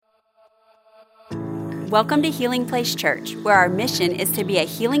Welcome to Healing Place Church, where our mission is to be a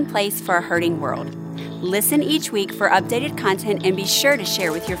healing place for a hurting world. Listen each week for updated content and be sure to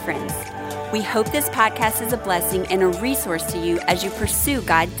share with your friends. We hope this podcast is a blessing and a resource to you as you pursue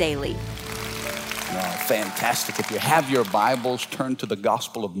God daily. Fantastic. If you have your Bibles, turn to the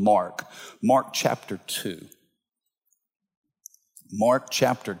Gospel of Mark. Mark chapter 2. Mark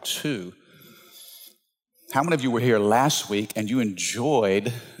chapter 2. How many of you were here last week and you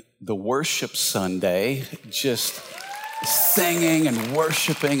enjoyed the worship Sunday, just singing and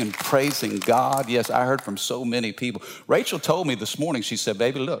worshiping and praising God? Yes, I heard from so many people. Rachel told me this morning, she said,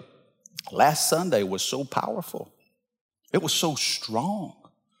 baby, look, last Sunday was so powerful. It was so strong.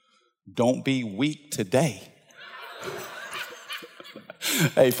 Don't be weak today.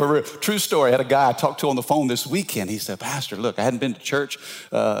 Hey, for real, true story. I had a guy I talked to on the phone this weekend. He said, Pastor, look, I hadn't been to church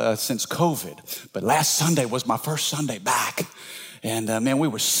since COVID, but last Sunday was my first Sunday back. And man, we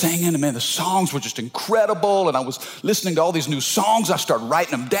were singing, and man, the songs were just incredible. And I was listening to all these new songs. I started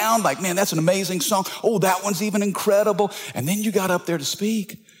writing them down like, man, that's an amazing song. Oh, that one's even incredible. And then you got up there to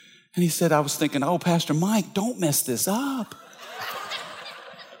speak. And he said, I was thinking, oh, Pastor Mike, don't mess this up.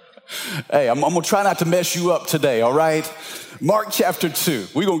 Hey, I'm going to try not to mess you up today, all right? Mark chapter 2.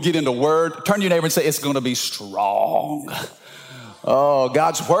 We're going to get into word. Turn to your neighbor and say, it's going to be strong. Oh,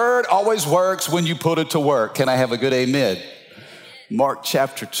 God's word always works when you put it to work. Can I have a good amen? Mark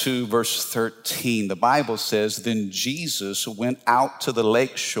chapter 2, verse 13, the Bible says, then Jesus went out to the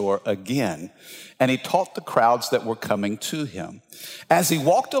lake shore again, and he taught the crowds that were coming to him. As he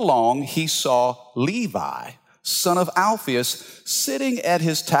walked along, he saw Levi, son of Alphaeus, sitting at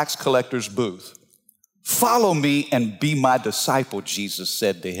his tax collector's booth. Follow me and be my disciple, Jesus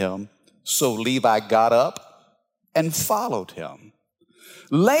said to him. So Levi got up and followed him.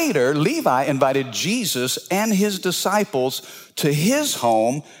 Later, Levi invited Jesus and his disciples to his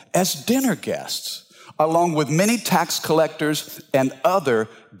home as dinner guests, along with many tax collectors and other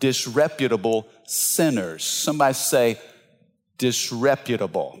disreputable sinners. Somebody say,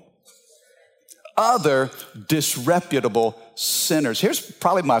 disreputable. Other disreputable sinners. Here's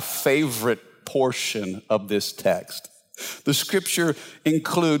probably my favorite portion of this text. The scripture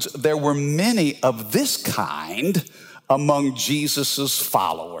includes, there were many of this kind among Jesus's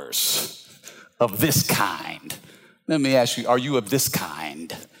followers. Of this kind. Let me ask you, are you of this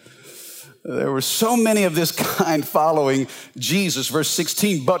kind? There were so many of this kind following Jesus. Verse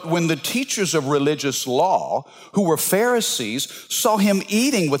 16, but when the teachers of religious law, who were Pharisees, saw him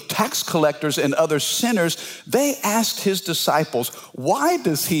eating with tax collectors and other sinners, they asked his disciples, why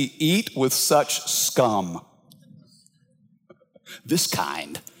does he eat with such scum? This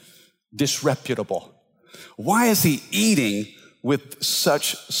kind, disreputable. Why is he eating with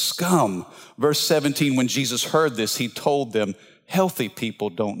such scum? Verse 17, when Jesus heard this, he told them, healthy people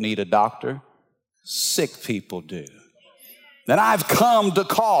don't need a doctor, sick people do. And I've come to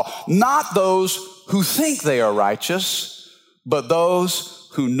call not those who think they are righteous, but those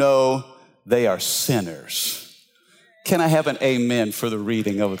who know they are sinners. Can I have an amen for the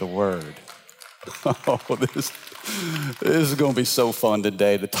reading of the word? Oh, this is going to be so fun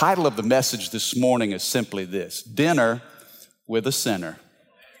today. The title of the message this morning is simply this: Dinner with a Sinner.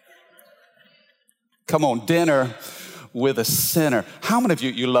 Come on, dinner with a sinner. How many of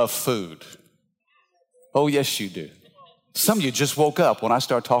you love food? Oh, yes, you do. Some of you just woke up when I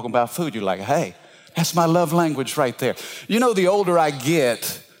start talking about food. You're like, hey, that's my love language right there. You know, the older I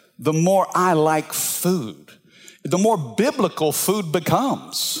get, the more I like food, the more biblical food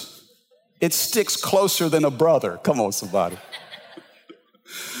becomes. It sticks closer than a brother. Come on, somebody.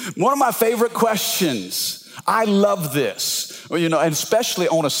 One of my favorite questions. I love this, and especially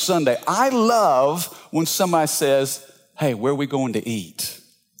on a Sunday. I love when somebody says, hey, where are we going to eat?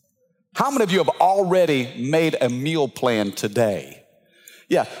 How many of you have already made a meal plan today?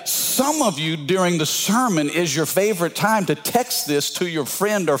 Yeah, some of you during the sermon is your favorite time to text this to your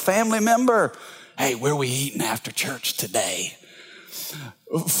friend or family member. Hey, where are we eating after church today?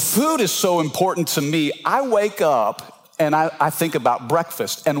 Food is so important to me. I wake up and I think about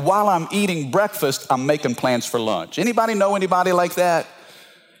breakfast. And while I'm eating breakfast, I'm making plans for lunch. Anybody know anybody like that?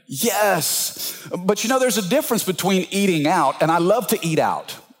 Yes. But there's a difference between eating out, and I love to eat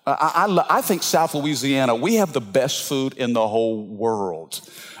out. I think South Louisiana, we have the best food in the whole world.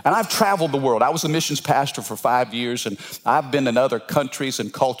 And I've traveled the world. I was a missions pastor for 5 years, and I've been in other countries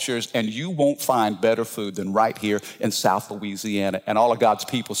and cultures, and you won't find better food than right here in South Louisiana. And all of God's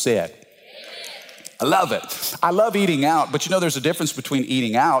people said, I love it. I love eating out, but there's a difference between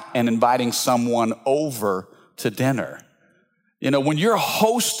eating out and inviting someone over to dinner. When you're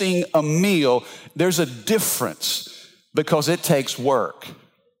hosting a meal, there's a difference because it takes work.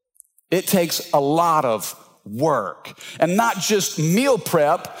 It takes a lot of work. And not just meal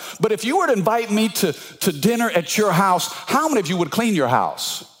prep, but if you were to invite me to dinner at your house, how many of you would clean your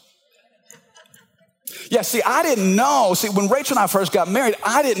house? Yeah, see, I didn't know. See, when Rachel and I first got married,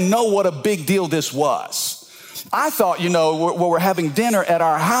 I didn't know what a big deal this was. I thought, when we're having dinner at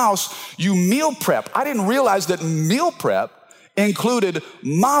our house, you meal prep. I didn't realize that meal prep included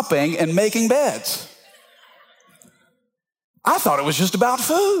mopping and making beds. I thought it was just about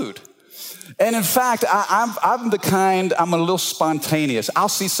food. And in fact, I'm a little spontaneous. I'll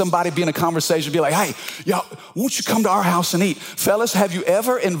see somebody be in a conversation, be like, hey, y'all, won't you come to our house and eat? Fellas, have you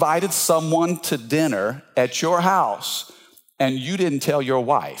ever invited someone to dinner at your house and you didn't tell your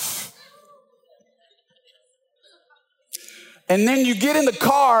wife? And then you get in the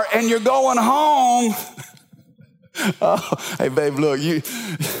car and you're going home. Oh, hey, babe, look,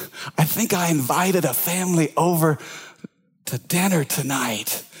 I think I invited a family over to dinner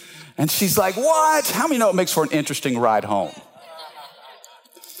tonight. And she's like, what? How many know it makes for an interesting ride home?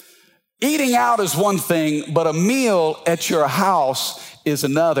 Eating out is one thing, but a meal at your house is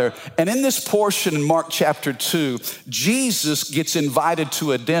another. And in this portion in Mark chapter 2, Jesus gets invited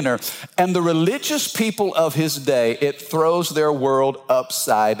to a dinner, and the religious people of his day, it throws their world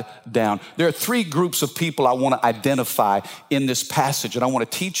upside down. There are three groups of people I want to identify in this passage, and I want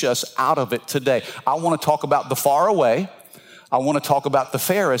to teach us out of it today. I want to talk about the far away. I want to talk about the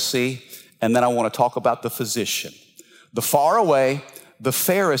Pharisee, and then I want to talk about the physician. The far away, the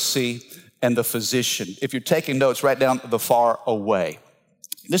Pharisee, and the physician. If you're taking notes, write down the far away.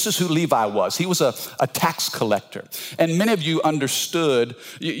 This is who Levi was. He was a tax collector. And many of you understood,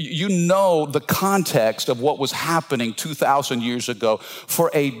 you know the context of what was happening 2,000 years ago. For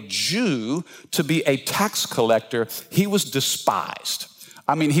a Jew to be a tax collector, he was despised.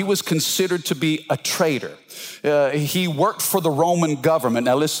 I mean, he was considered to be a traitor. He worked for the Roman government.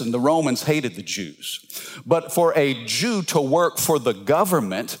 Now listen, the Romans hated the Jews. But for a Jew to work for the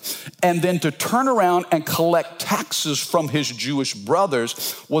government and then to turn around and collect taxes from his Jewish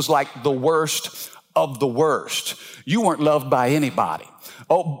brothers was like the worst of the worst. You weren't loved by anybody.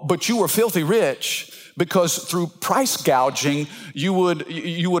 Oh, but you were filthy rich, because through price gouging, you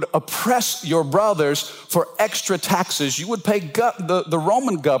would oppress your brothers for extra taxes. You would pay the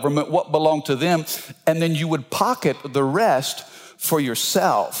Roman government what belonged to them, and then you would pocket the rest for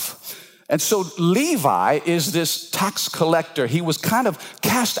yourself. And so Levi is this tax collector. He was kind of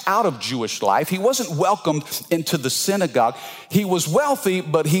cast out of Jewish life. He wasn't welcomed into the synagogue. He was wealthy,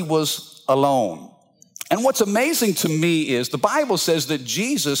 but he was alone. And what's amazing to me is the Bible says that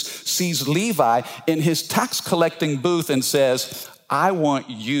Jesus sees Levi in his tax collecting booth and says, I want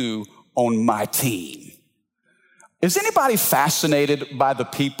you on my team. Is anybody fascinated by the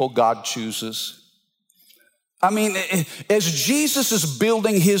people God chooses? I mean, as Jesus is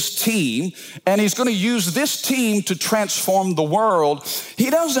building his team and he's going to use this team to transform the world, he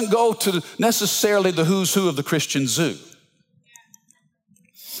doesn't go to necessarily the who's who of the Christian zoo.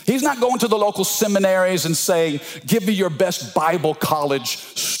 He's not going to the local seminaries and saying, give me your best Bible college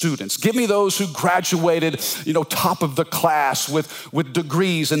students. Give me those who graduated, top of the class with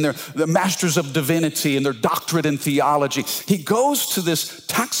degrees and their masters of divinity and their doctorate in theology. He goes to this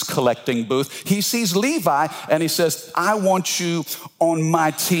tax collecting booth. He sees Levi and he says, I want you on my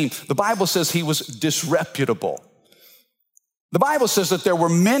team. The Bible says he was disreputable. The Bible says that there were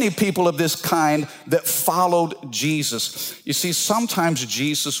many people of this kind that followed Jesus. You see, sometimes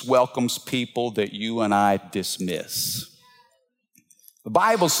Jesus welcomes people that you and I dismiss. The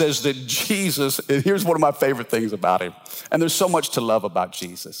Bible says that Jesus, and here's one of my favorite things about him, and there's so much to love about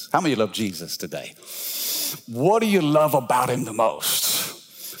Jesus. How many love Jesus today? What do you love about him the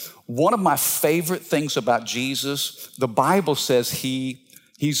most? One of my favorite things about Jesus, the Bible says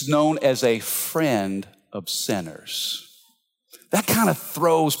he's known as a friend of sinners. That kind of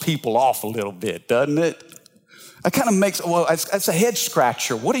throws people off a little bit, doesn't it? That kind of makes, it's a head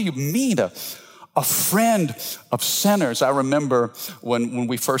scratcher. What do you mean, a friend of sinners? I remember when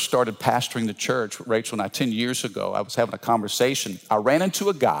we first started pastoring the church, Rachel and I, 10 years ago, I was having a conversation. I ran into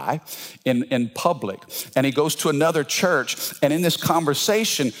a guy in public, and he goes to another church, and in this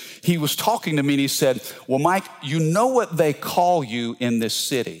conversation, he was talking to me, and he said, well, Mike, you know what they call you in this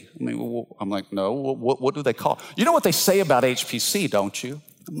city? I mean, I'm like, no, what do they call? You know what they say about HPC, don't you?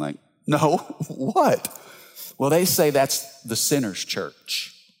 I'm like, no, what? Well, they say that's the sinner's church.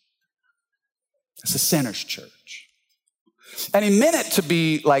 It's a sinner's church. And he meant it to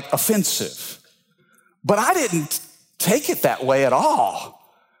be like offensive, but I didn't take it that way at all.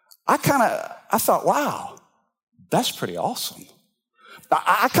 I thought, wow, that's pretty awesome.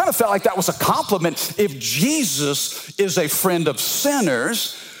 I kind of felt like that was a compliment. If Jesus is a friend of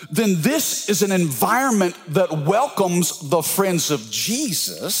sinners, then this is an environment that welcomes the friends of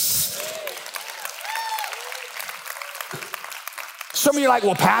Jesus. Some of you are like,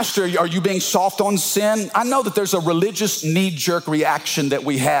 well, Pastor, are you being soft on sin? I know that there's a religious knee-jerk reaction that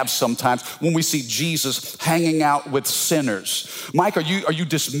we have sometimes when we see Jesus hanging out with sinners. Mike, are you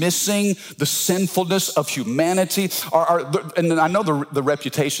dismissing the sinfulness of humanity? And I know the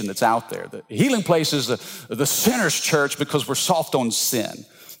reputation that's out there. The Healing Place is the sinner's church because we're soft on sin.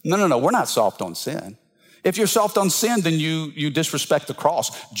 No, we're not soft on sin. If you're soft on sin, then you disrespect the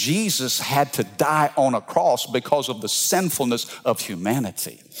cross. Jesus had to die on a cross because of the sinfulness of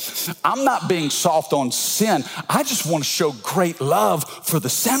humanity. I'm not being soft on sin. I just want to show great love for the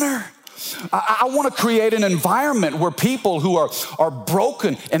sinner. I want to create an environment where people who are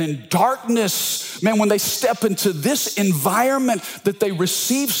broken and in darkness, man, when they step into this environment, that they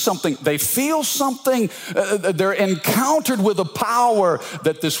receive something, they feel something, they're encountered with a power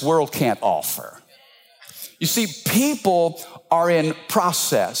that this world can't offer. You see, people are in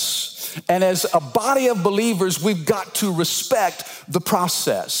process. And as a body of believers, we've got to respect the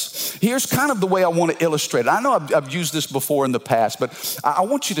process. Here's kind of the way I want to illustrate it. I know I've used this before in the past, but I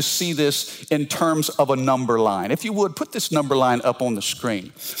want you to see this in terms of a number line. If you would, put this number line up on the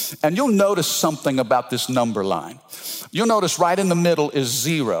screen. And you'll notice something about this number line. You'll notice right in the middle is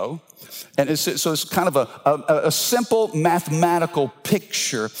 0. And it's kind of a simple mathematical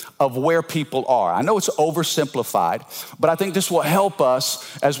picture of where people are. I know it's oversimplified, but I think this will help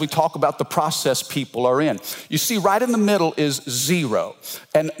us as we talk about the process people are in. You see, right in the middle is 0.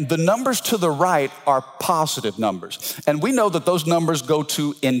 And the numbers to the right are positive numbers. And we know that those numbers go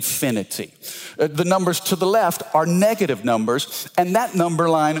to infinity. The numbers to the left are negative numbers, and that number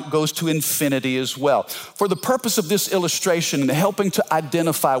line goes to infinity as well. For the purpose of this illustration and helping to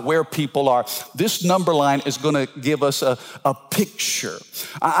identify where people are, this number line is going to give us a picture.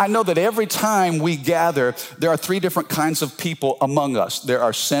 I know that every time we gather, there are 3 different kinds of people among us. There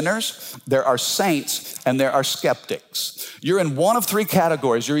are sinners, there are saints, and there are skeptics. You're in one of 3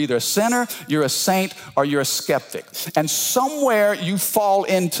 categories. You're either a sinner, you're a saint, or you're a skeptic. And somewhere you fall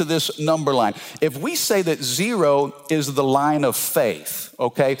into this number line. If we say that 0 is the line of faith,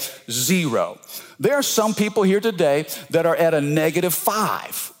 okay, 0. There are some people here today that are at a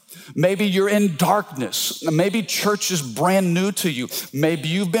 -5. Maybe you're in darkness. Maybe church is brand new to you. Maybe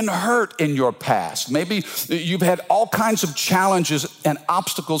you've been hurt in your past. Maybe you've had all kinds of challenges and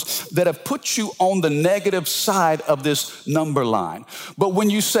obstacles that have put you on the negative side of this number line. But when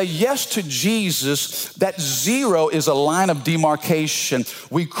you say yes to Jesus, that 0 is a line of demarcation.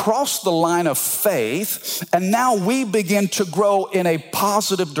 We cross the line of faith, and now we begin to grow in a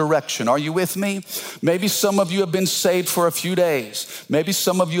positive direction. Are you with me? Maybe some of you have been saved for a few days. Maybe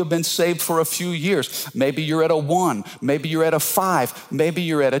some of you have been saved for a few years. Maybe you're at a 1. Maybe you're at a 5. Maybe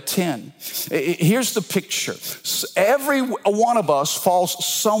you're at a 10. Here's the picture. Every one of us falls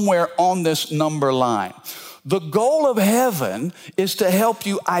somewhere on this number line. The goal of heaven is to help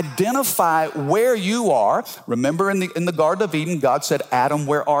you identify where you are. Remember in the Garden of Eden, God said, Adam,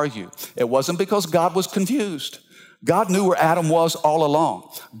 where are you? It wasn't because God was confused. God knew where Adam was all along.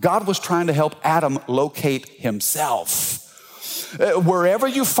 God was trying to help Adam locate himself. Wherever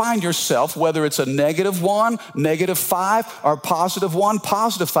you find yourself, whether it's a -1, -5, or +1,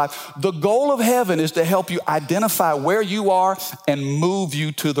 +5, the goal of heaven is to help you identify where you are and move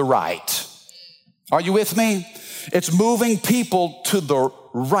you to the right. Are you with me? It's moving people to the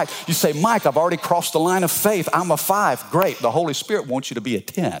right. You say, Mike, I've already crossed the line of faith. I'm a 5. Great. The Holy Spirit wants you to be a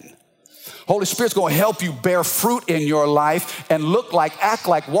 10. Holy Spirit's going to help you bear fruit in your life and look like, act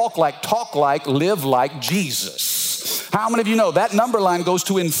like, walk like, talk like, live like Jesus. How many of you know that number line goes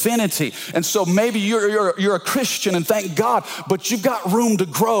to infinity? And so maybe you're a Christian, and thank God, but you've got room to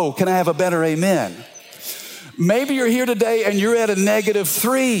grow. Can I have a better amen? Maybe you're here today and you're at a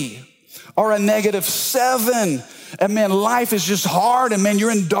 -3 or a -7. And man, life is just hard, and man,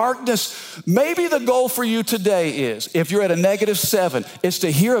 you're in darkness. Maybe the goal for you today is, if you're at a -7, is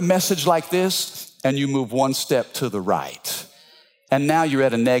to hear a message like this and you move one step to the right. And now you're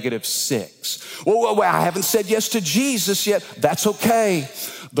at a -6. Well, I haven't said yes to Jesus yet. That's okay.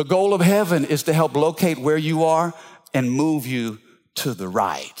 The goal of heaven is to help locate where you are and move you to the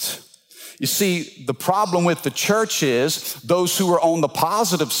right. You see, the problem with the church is those who are on the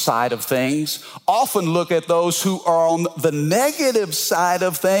positive side of things often look at those who are on the negative side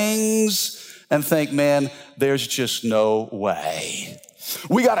of things and think, man, there's just no way.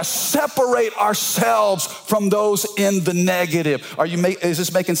 We got to separate ourselves from those in the negative. Is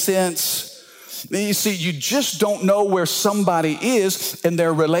this making sense? You see, you just don't know where somebody is in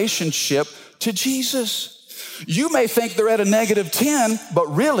their relationship to Jesus. You may think they're at a -10, but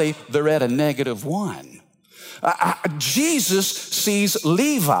really they're at a -1. Jesus sees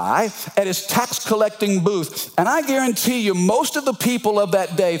Levi at his tax collecting booth, and I guarantee you most of the people of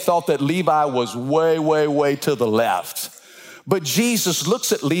that day thought that Levi was way, way, way to the left. But Jesus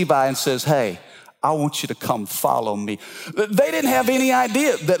looks at Levi and says, hey, I want you to come follow me. They didn't have any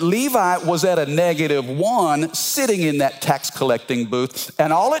idea that Levi was at a -1 sitting in that tax collecting booth,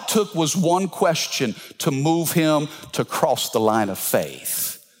 and all it took was one question to move him to cross the line of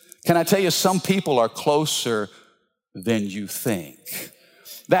faith. Can I tell you, some people are closer than you think.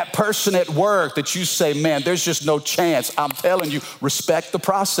 That person at work that you say, man, there's just no chance. I'm telling you, respect the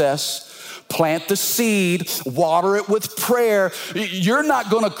process. Plant the seed, water it with prayer. You're not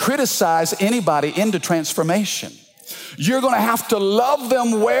going to criticize anybody into transformation. You're going to have to love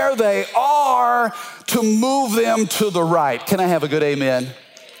them where they are to move them to the right. Can I have a good amen?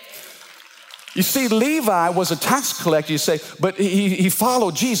 You see, Levi was a tax collector, you say, but he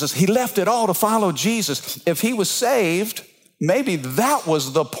followed Jesus. He left it all to follow Jesus. If he was saved, maybe that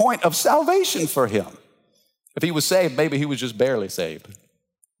was the point of salvation for him. If he was saved, maybe he was just barely saved.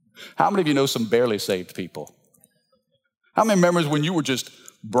 How many of you know some barely saved people? How many remembers when you were just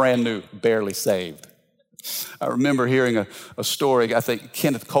brand new, barely saved? I remember hearing a story. I think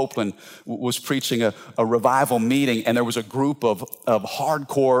Kenneth Copeland was preaching a revival meeting, and there was a group of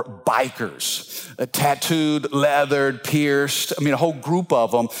hardcore bikers, tattooed, leathered, pierced. I mean, a whole group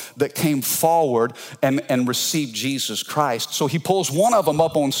of them that came forward and received Jesus Christ. So he pulls one of them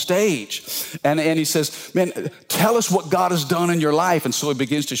up on stage, and he says, man, tell us what God has done in your life. And so he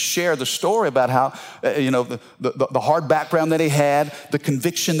begins to share the story about how, the hard background that he had, the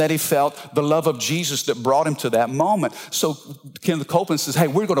conviction that he felt, the love of Jesus that brought him to that moment. So Kenneth Copeland says, hey,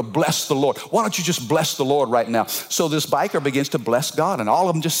 we're going to bless the Lord. Why don't you just bless the Lord right now? So this biker begins to bless God, and all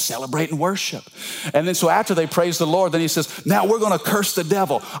of them just celebrate and worship. And then so after they praise the Lord, then he says, now we're going to curse the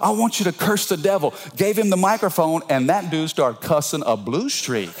devil. I want you to curse the devil. Gave him the microphone, and that dude started cussing a blue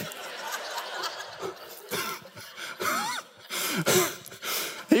streak.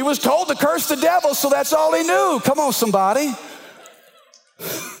 He was told to curse the devil, so that's all he knew. Come on, somebody.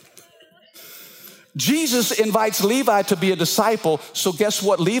 Jesus invites Levi to be a disciple, so guess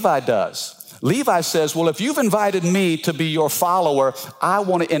what Levi does? Levi says, well, if you've invited me to be your follower, I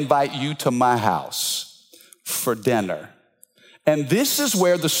want to invite you to my house for dinner. And this is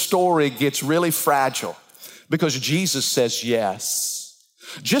where the story gets really fragile, because Jesus says yes.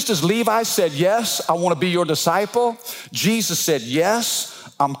 Just as Levi said, yes, I want to be your disciple, Jesus said,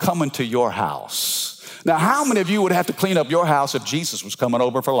 yes, I'm coming to your house. Now, how many of you would have to clean up your house if Jesus was coming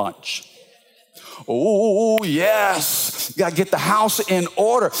over for lunch? Oh, yes. Got to get the house in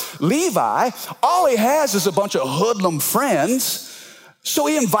order. Levi, all he has is a bunch of hoodlum friends. So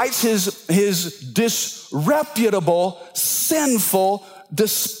he invites his disreputable, sinful,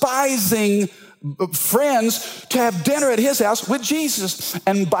 despising friends to have dinner at his house with Jesus.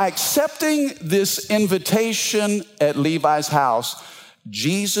 And by accepting this invitation at Levi's house,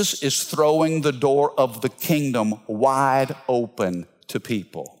 Jesus is throwing the door of the kingdom wide open to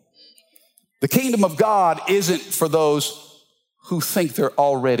people. The kingdom of God isn't for those who think they're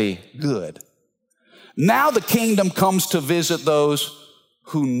already good. Now the kingdom comes to visit those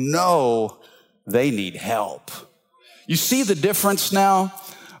who know they need help. You see the difference now?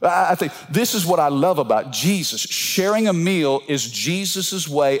 I think this is what I love about Jesus. Sharing a meal is Jesus's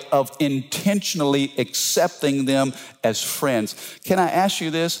way of intentionally accepting them as friends. Can I ask you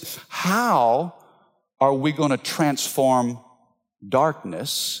this? How are we going to transform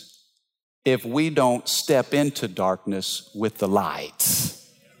darkness if we don't step into darkness with the light?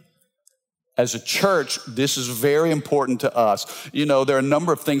 As a church, this is very important to us. You know, there are a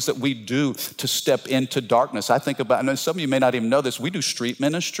number of things that we do to step into darkness. I think about, and some of you may not even know this, we do street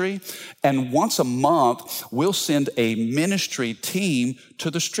ministry, and once a month, we'll send a ministry team to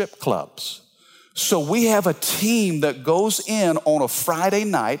the strip clubs. So we have a team that goes in on a Friday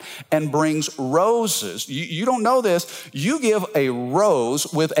night and brings roses. You don't know this. You give a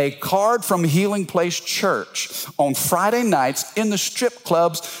rose with a card from Healing Place Church on Friday nights in the strip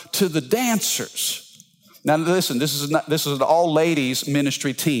clubs to the dancers. Now listen, this is an all ladies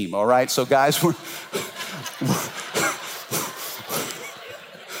ministry team, all right? So guys,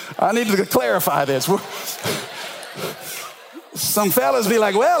 I need to clarify this. Some fellas be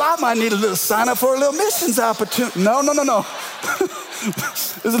like, well, I might need to sign up for a little missions opportunity. No.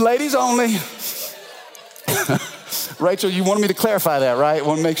 This is ladies only. Rachel, you wanted me to clarify that, right?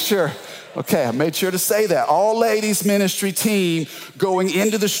 Want to make sure. Okay, I made sure to say that. All ladies ministry team going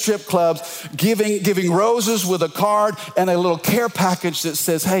into the strip clubs, giving roses with a card and a little care package that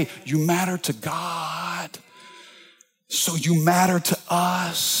says, hey, you matter to God. So you matter to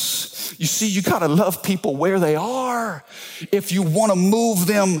us. You see, you gotta love people where they are if you wanna move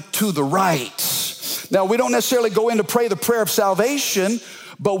them to the right. Now, we don't necessarily go in to pray the prayer of salvation,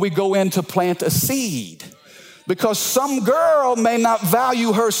 but we go in to plant a seed. Because some girl may not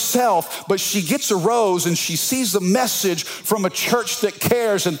value herself, but she gets a rose and she sees the message from a church that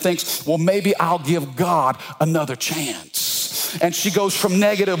cares and thinks, well, maybe I'll give God another chance. And she goes from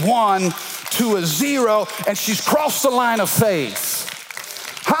 -1 to a 0, and she's crossed the line of faith.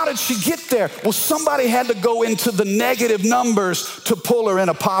 How did she get there? Well, somebody had to go into the negative numbers to pull her in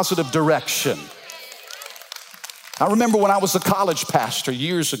a positive direction. I remember when I was a college pastor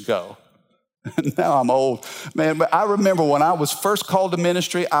years ago. Now I'm old, man, but I remember when I was first called to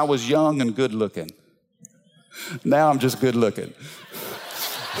ministry, I was young and good looking. Now I'm just good looking.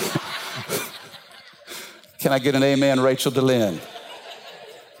 Can I get an amen, Rachel DeLynn?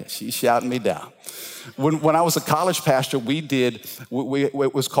 She's shouting me down. When I was a college pastor,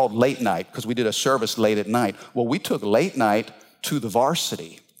 it was called late night because we did a service late at night. Well, we took late night to the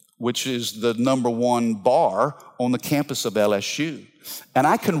Varsity, which is the #1 bar on the campus of LSU. And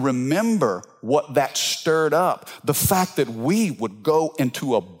I can remember what that stirred up, the fact that we would go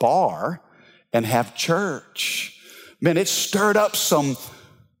into a bar and have church. Man, it stirred up some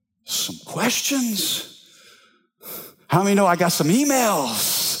questions. How many know I got some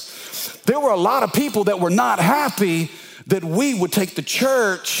emails? There were a lot of people that were not happy that we would take the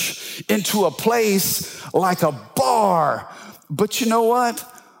church into a place like a bar. But you know what?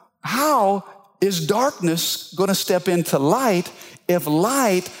 How is darkness going to step into light if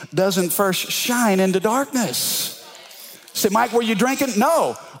light doesn't first shine into darkness? Say, Mike, were you drinking?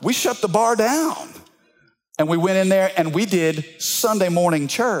 No, we shut the bar down. And we went in there and we did Sunday morning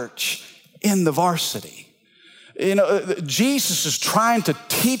church in the Varsity. You know, Jesus is trying to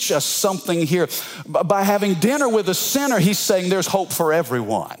teach us something here. By having dinner with a sinner, he's saying there's hope for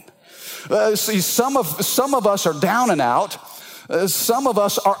everyone. See, some of us are down and out. Some of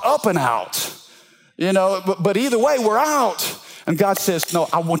us are up and out. You know, but either way, we're out. And God says, no,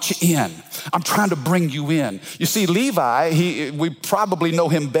 I want you in. I'm trying to bring you in. You see, Levi, we probably know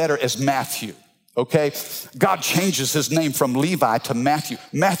him better as Matthew, okay? God changes his name from Levi to Matthew.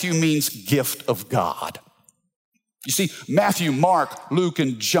 Matthew means gift of God. You see, Matthew, Mark, Luke,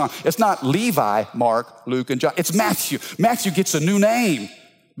 and John. It's not Levi, Mark, Luke, and John. It's Matthew. Matthew gets a new name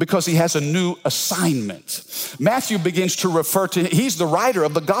because he has a new assignment. Matthew begins to refer to, he's the writer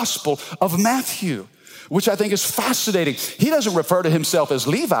of the Gospel of Matthew, which I think is fascinating. He doesn't refer to himself as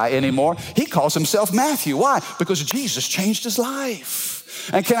Levi anymore. He calls himself Matthew. Why? Because Jesus changed his life.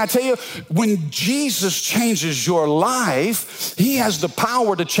 And can I tell you, when Jesus changes your life, he has the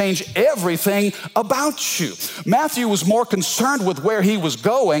power to change everything about you. Matthew was more concerned with where he was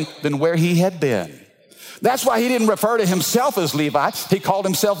going than where he had been. That's why he didn't refer to himself as Levi. He called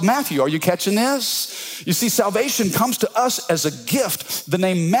himself Matthew. Are you catching this? You see, salvation comes to us as a gift. The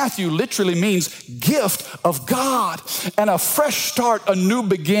name Matthew literally means gift of God. And a fresh start, a new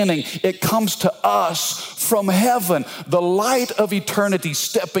beginning, it comes to us from heaven, the light of eternity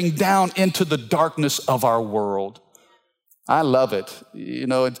stepping down into the darkness of our world. I love it. You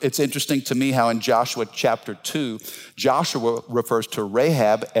know, it's interesting to me how in Joshua chapter 2, Joshua refers to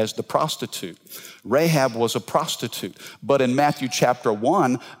Rahab as the prostitute. Rahab was a prostitute. But in Matthew chapter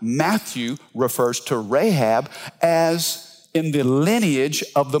 1, Matthew refers to Rahab as in the lineage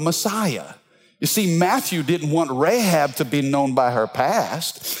of the Messiah. You see, Matthew didn't want Rahab to be known by her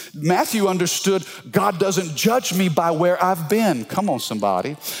past. Matthew understood God doesn't judge me by where I've been. Come on,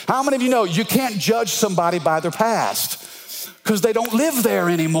 somebody. How many of you know you can't judge somebody by their past? Because they don't live there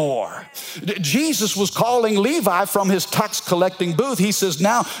anymore. Jesus was calling Levi from his tax collecting booth. He says,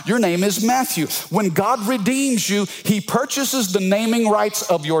 now your name is Matthew. When God redeems you, he purchases the naming rights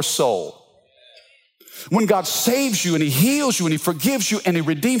of your soul. When God saves you and he heals you and he forgives you and he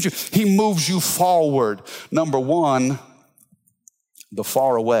redeems you, he moves you forward. Number one, the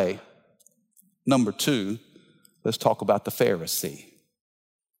far away. Number two, let's talk about the Pharisee.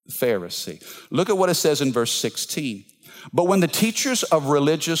 The Pharisee. Look at what it says in verse 16. But when the teachers of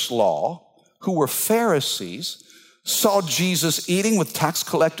religious law, who were Pharisees, saw Jesus eating with tax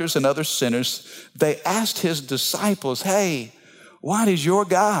collectors and other sinners, they asked his disciples, hey, why does your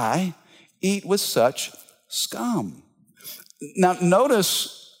guy eat with such scum? Now,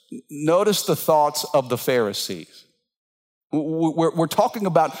 notice the thoughts of the Pharisees. We're talking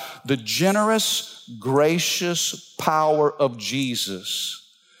about the generous, gracious power of Jesus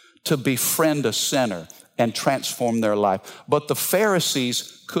to befriend a sinner and transform their life. But the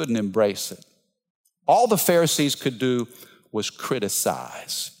Pharisees couldn't embrace it. All the Pharisees could do was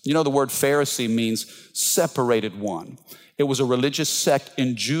criticize. You know, the word Pharisee means separated one. It was a religious sect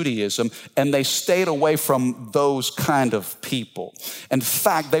in Judaism, and they stayed away from those kind of people. In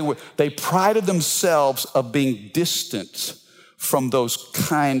fact, they prided themselves of being distant from those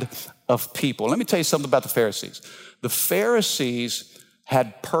kind of people. Let me tell you something about the Pharisees. The Pharisees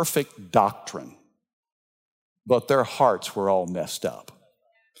had perfect doctrine, but their hearts were all messed up.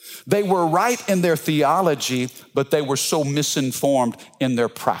 They were right in their theology, but they were so misinformed in their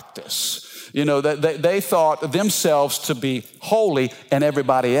practice. You know, they thought themselves to be holy and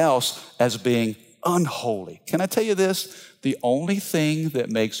everybody else as being unholy. Can I tell you this? The only thing that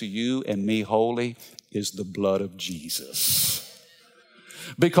makes you and me holy is the blood of Jesus.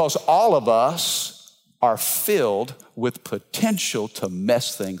 Because all of us are filled with potential to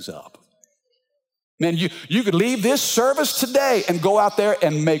mess things up. Man, you could leave this service today and go out there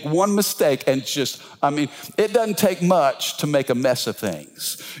and make one mistake and it doesn't take much to make a mess of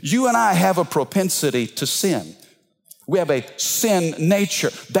things. You and I have a propensity to sin. We have a sin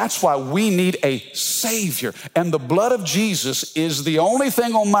nature. That's why we need a Savior. And the blood of Jesus is the only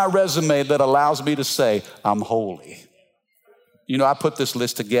thing on my resume that allows me to say, I'm holy. You know, I put this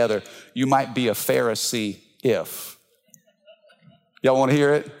list together. You might be a Pharisee if. Y'all want to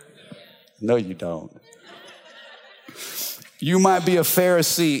hear it? No, you don't. You might be a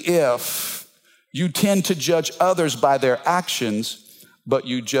Pharisee if you tend to judge others by their actions, but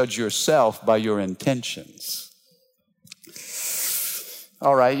you judge yourself by your intentions.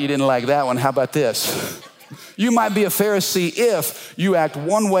 All right, you didn't like that one. How about this? You might be a Pharisee if you act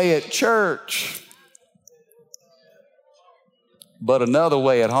one way at church, but another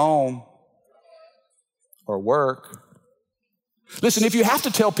way at home or work. Listen, if you have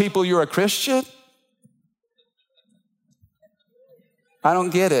to tell people you're a Christian, I don't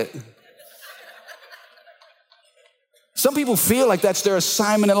get it. Some people feel like that's their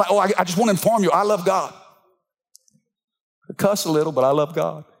assignment in life. Oh, I just want to inform you, I love God. I cuss a little, but I love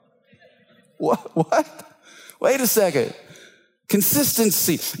God. What? Wait a second.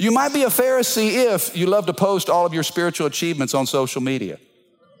 Consistency. You might be a Pharisee if you love to post all of your spiritual achievements on social media.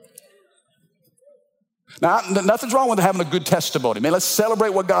 Now, nothing's wrong with having a good testimony. Man, let's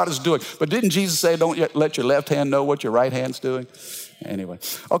celebrate what God is doing. But didn't Jesus say, don't let your left hand know what your right hand's doing? Anyway.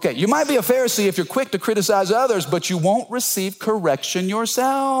 Okay, you might be a Pharisee if you're quick to criticize others, but you won't receive correction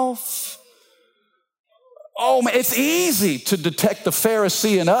yourself. Oh, man, it's easy to detect the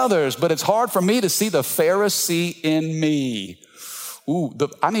Pharisee in others, but it's hard for me to see the Pharisee in me.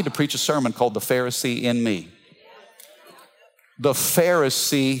 I need to preach a sermon called The Pharisee in Me. The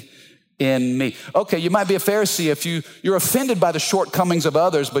Pharisee in me. Okay, you might be a Pharisee if you're offended by the shortcomings of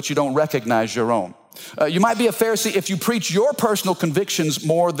others, but you don't recognize your own. You might be a Pharisee if you preach your personal convictions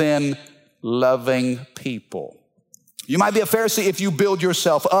more than loving people. You might be a Pharisee if you build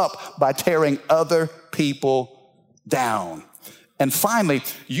yourself up by tearing other people down. And finally,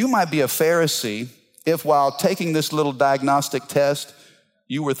 you might be a Pharisee if while taking this little diagnostic test,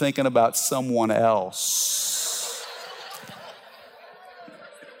 you were thinking about someone else.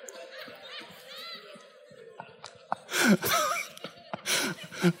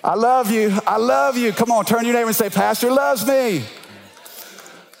 I love you. I love you. Come on, turn to your neighbor and say, Pastor loves me.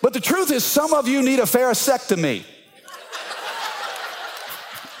 But the truth is, some of you need a pharisectomy.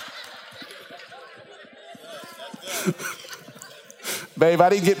 Babe, I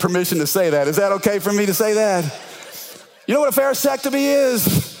didn't get permission to say that. Is that okay for me to say that? You know what a pharisectomy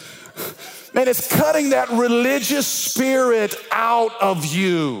is? Man, it's cutting that religious spirit out of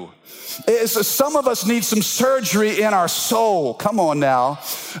you. Some of us need some surgery in our soul. Come on now.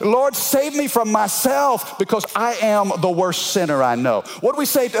 Lord, save me from myself because I am the worst sinner I know. What did we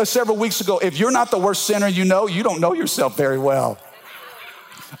say several weeks ago? If you're not the worst sinner you know, you don't know yourself very well.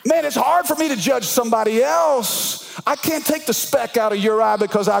 Man, it's hard for me to judge somebody else. I can't take the speck out of your eye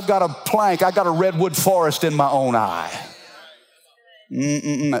because I've got a plank. I got a redwood forest in my own eye.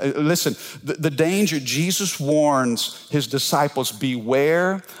 Listen, the danger, Jesus warns his disciples,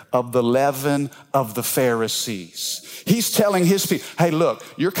 beware of the leaven of the Pharisees. He's telling his people, hey, look,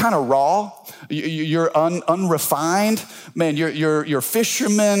 you're kind of raw. You're unrefined. Man, you're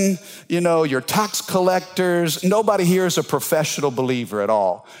fishermen, you're tax collectors. Nobody here is a professional believer at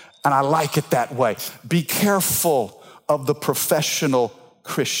all. And I like it that way. Be careful of the professional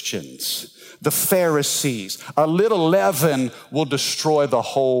Christians. The Pharisees. A little leaven will destroy the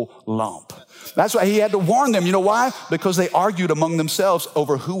whole lump. That's why he had to warn them. You know why? Because they argued among themselves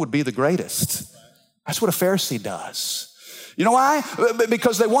over who would be the greatest. That's what a Pharisee does. You know why?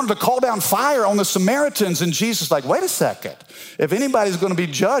 Because they wanted to call down fire on the Samaritans, and Jesus is like, wait a second. If anybody's going to be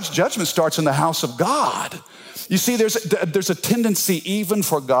judged, judgment starts in the house of God. You see, there's a tendency even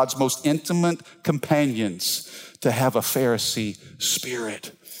for God's most intimate companions to have a Pharisee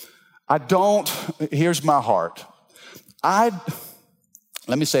spirit. Here's my heart.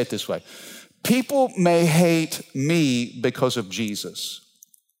 Let me say it this way. People may hate me because of Jesus,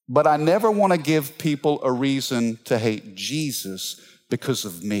 but I never want to give people a reason to hate Jesus because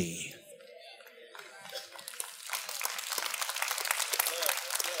of me.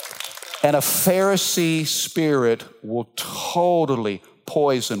 And a Pharisee spirit will totally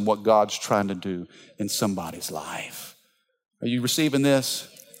poison what God's trying to do in somebody's life. Are you receiving this?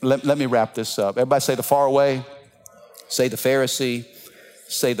 Let me wrap this up. Everybody say the far away, say the Pharisee,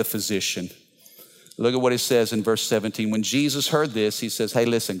 say the physician. Look at what it says in verse 17. When Jesus heard this, he says, hey,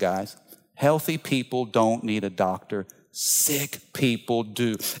 listen, guys, healthy people don't need a doctor. Sick people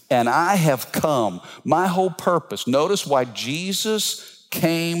do. And I have come, my whole purpose. Notice why Jesus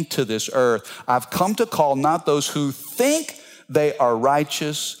came to this earth. I've come to call not those who think they are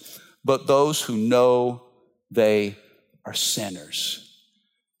righteous, but those who know they are sinners.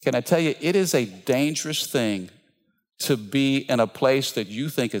 Can I tell you, it is a dangerous thing to be in a place that you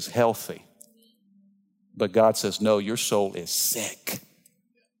think is healthy. But God says, no, your soul is sick.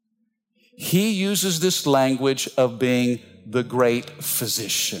 He uses this language of being the great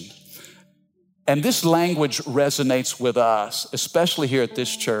physician. And this language resonates with us, especially here at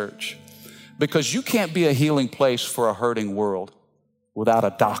this church, because you can't be a healing place for a hurting world without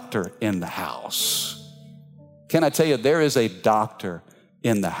a doctor in the house. Can I tell you, there is a doctor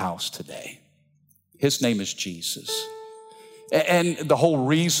in the house today. His name is Jesus. And the whole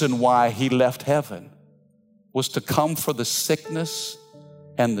reason why he left heaven was to come for the sickness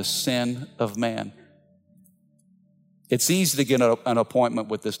and the sin of man. It's easy to get an appointment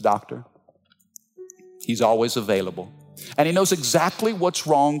with this doctor. He's always available. And he knows exactly what's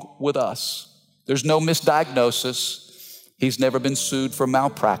wrong with us. There's no misdiagnosis. He's never been sued for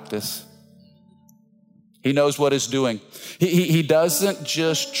malpractice. He knows what he's doing. He doesn't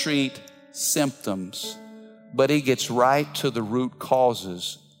just treat symptoms, but he gets right to the root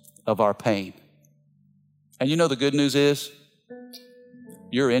causes of our pain. And you know the good news is,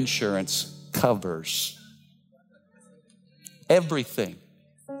 your insurance covers everything.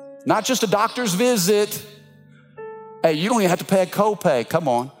 Not just a doctor's visit. Hey, you don't even have to pay a copay. Come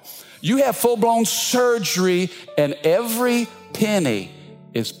on. You have full-blown surgery and every penny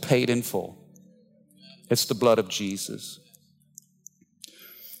is paid in full. It's the blood of Jesus.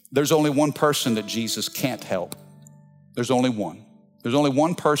 There's only one person that Jesus can't help. There's only one. There's only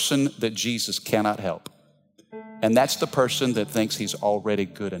one person that Jesus cannot help. And that's the person that thinks he's already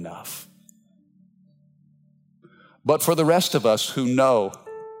good enough. But for the rest of us who know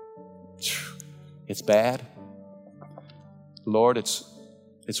it's bad, Lord,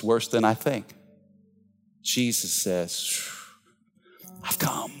 it's worse than I think. Jesus says, I've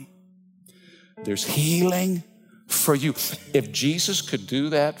come. There's healing for you. If Jesus could do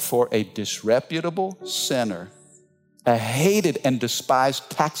that for a disreputable sinner, a hated and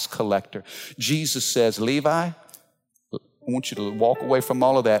despised tax collector, Jesus says, Levi, I want you to walk away from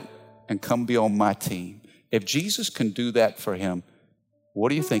all of that and come be on my team. If Jesus can do that for him, what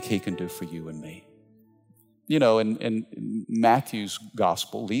do you think he can do for you and me? You know, in Matthew's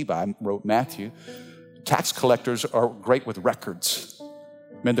gospel, Levi wrote Matthew, tax collectors are great with records.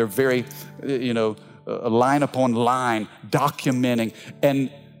 I mean, they're very, line upon line, documenting.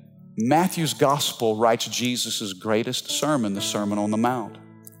 And Matthew's gospel writes Jesus' greatest sermon, the Sermon on the Mount.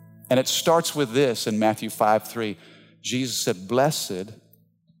 And it starts with this in Matthew 5:3. Jesus said, blessed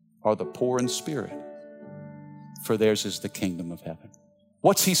are the poor in spirit, for theirs is the kingdom of heaven.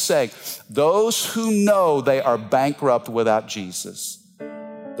 What's he saying? Those who know they are bankrupt without Jesus,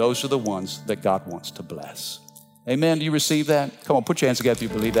 those are the ones that God wants to bless. Amen. Do you receive that? Come on, put your hands together if you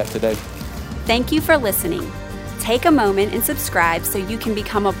believe that today. Thank you for listening. Take a moment and subscribe so you can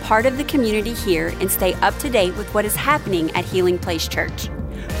become a part of the community here and stay up to date with what is happening at Healing Place Church.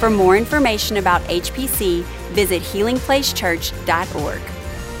 For more information about HPC, visit healingplacechurch.org.